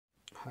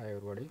Hi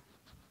everybody,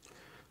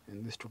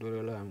 in this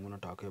tutorial I am going to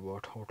talk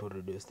about how to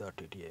reduce the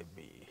TTFB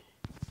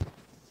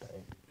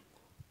time.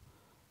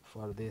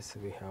 For this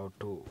we have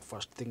to,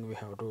 first thing we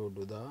have to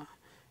do the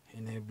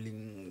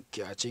enabling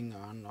caching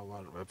on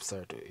our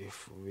website.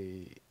 If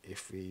we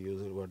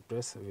use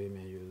WordPress, we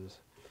may use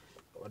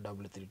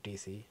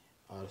W3TC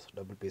or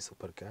WP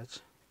super cache.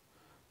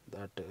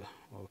 That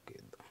okay.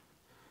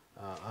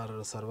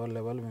 Our server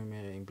level we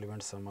may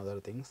implement some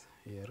other things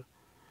here.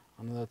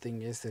 Another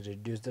thing is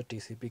reduce the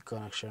TCP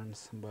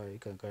connections by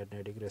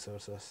concatenating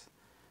resources,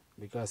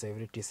 because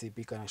every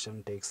TCP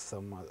connection takes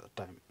some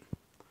time.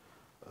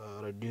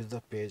 Reduce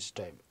the page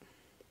time.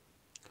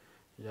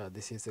 Yeah,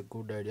 this is a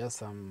good idea.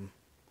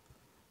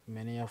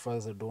 Many of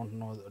us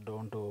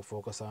don't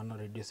focus on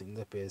reducing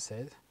the page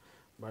size,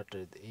 but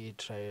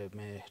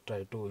may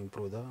try to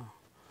improve the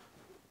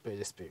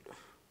page speed.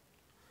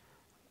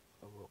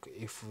 Okay,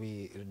 if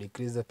we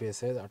decrease the page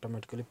size,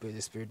 automatically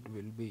page speed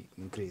will be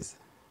increased.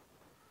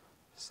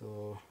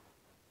 So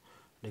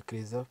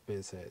decrease the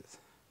page size.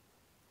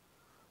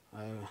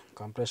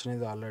 Compression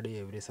is already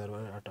every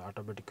server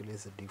automatically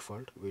is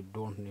default. We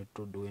don't need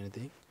to do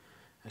anything.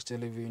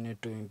 Actually we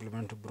need to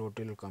implement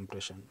brutal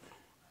compression.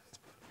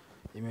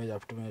 Image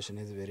optimization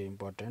is very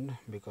important,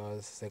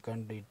 because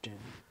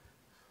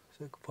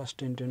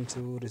first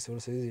intensive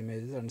resource is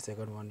images and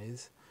second one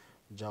is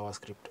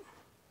JavaScript.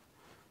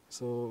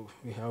 So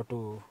we have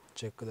to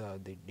check the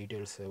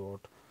details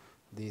about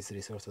these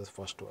resources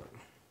first one.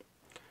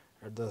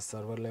 At the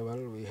server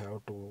level we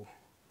have to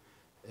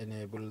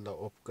enable the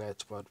op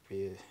cache for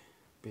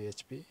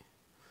PHP,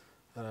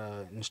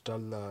 install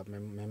the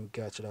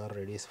memcached or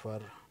redis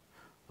for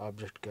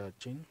object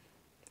caching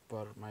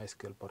for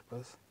MySQL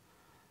purpose,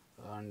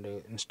 and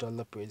install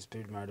the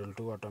pagespeed module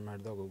to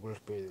automate the Google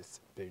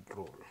pagespeed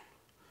rule.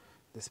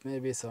 This may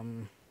be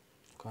some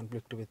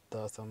conflict with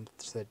some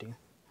settings,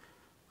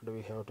 but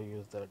we have to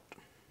use that.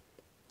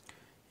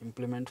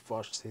 Implement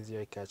fast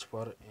CGI cache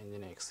for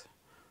Nginx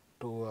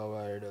to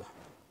avoid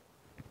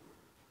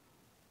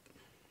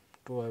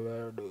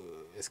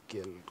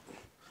SQL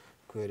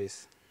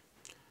queries.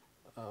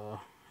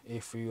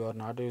 If you are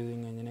not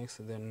using Nginx,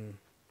 then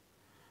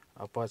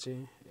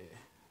Apache,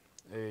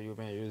 you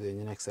may use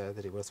Nginx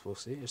as reverse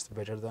proxy. It's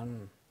better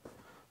than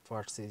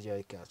fast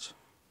CGI cache.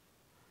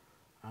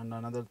 And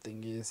another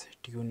thing is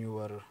tune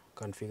your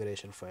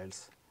configuration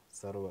files,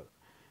 server,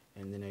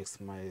 Nginx,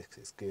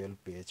 MySQL,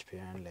 PHP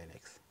and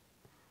Linux,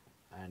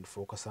 and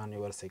focus on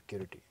your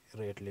security,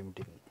 rate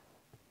limiting.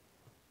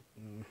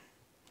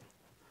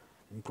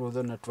 Improve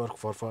the network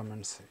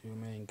performance. You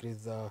may increase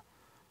the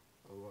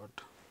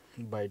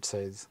byte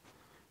size,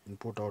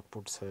 input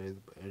output size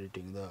by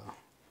editing the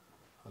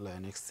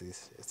Linux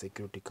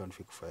security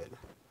config file.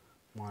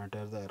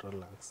 Monitor the error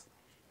logs.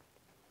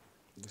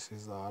 This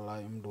is all I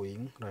am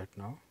doing right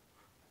now.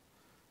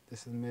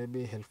 This is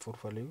maybe helpful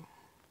for you.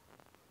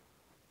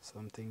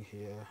 Something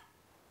here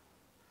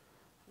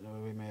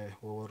we may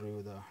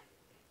overview the